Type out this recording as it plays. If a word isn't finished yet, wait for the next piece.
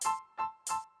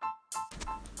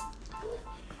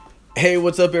Hey,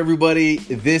 what's up, everybody?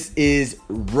 This is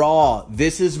Raw.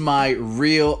 This is my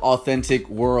real, authentic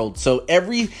world. So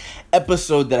every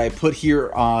episode that I put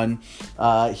here on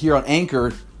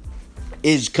Anchor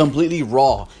is completely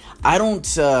raw. I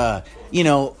don't,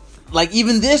 like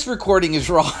even this recording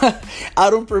is raw. I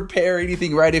don't prepare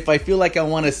anything, right? If I feel like I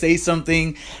want to say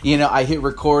something, I hit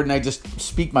record and I just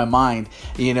speak my mind.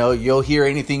 You'll hear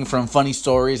anything from funny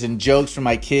stories and jokes from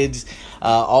my kids,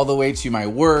 all the way to my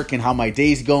work and how my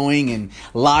day's going and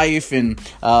life and,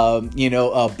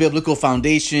 biblical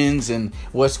foundations and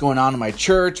what's going on in my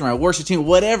church or my worship team,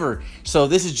 whatever. So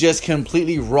this is just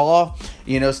completely raw.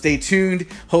 Stay tuned.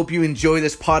 Hope you enjoy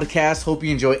this podcast. Hope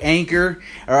you enjoy Anchor.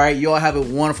 All right. You all have a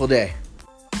wonderful day.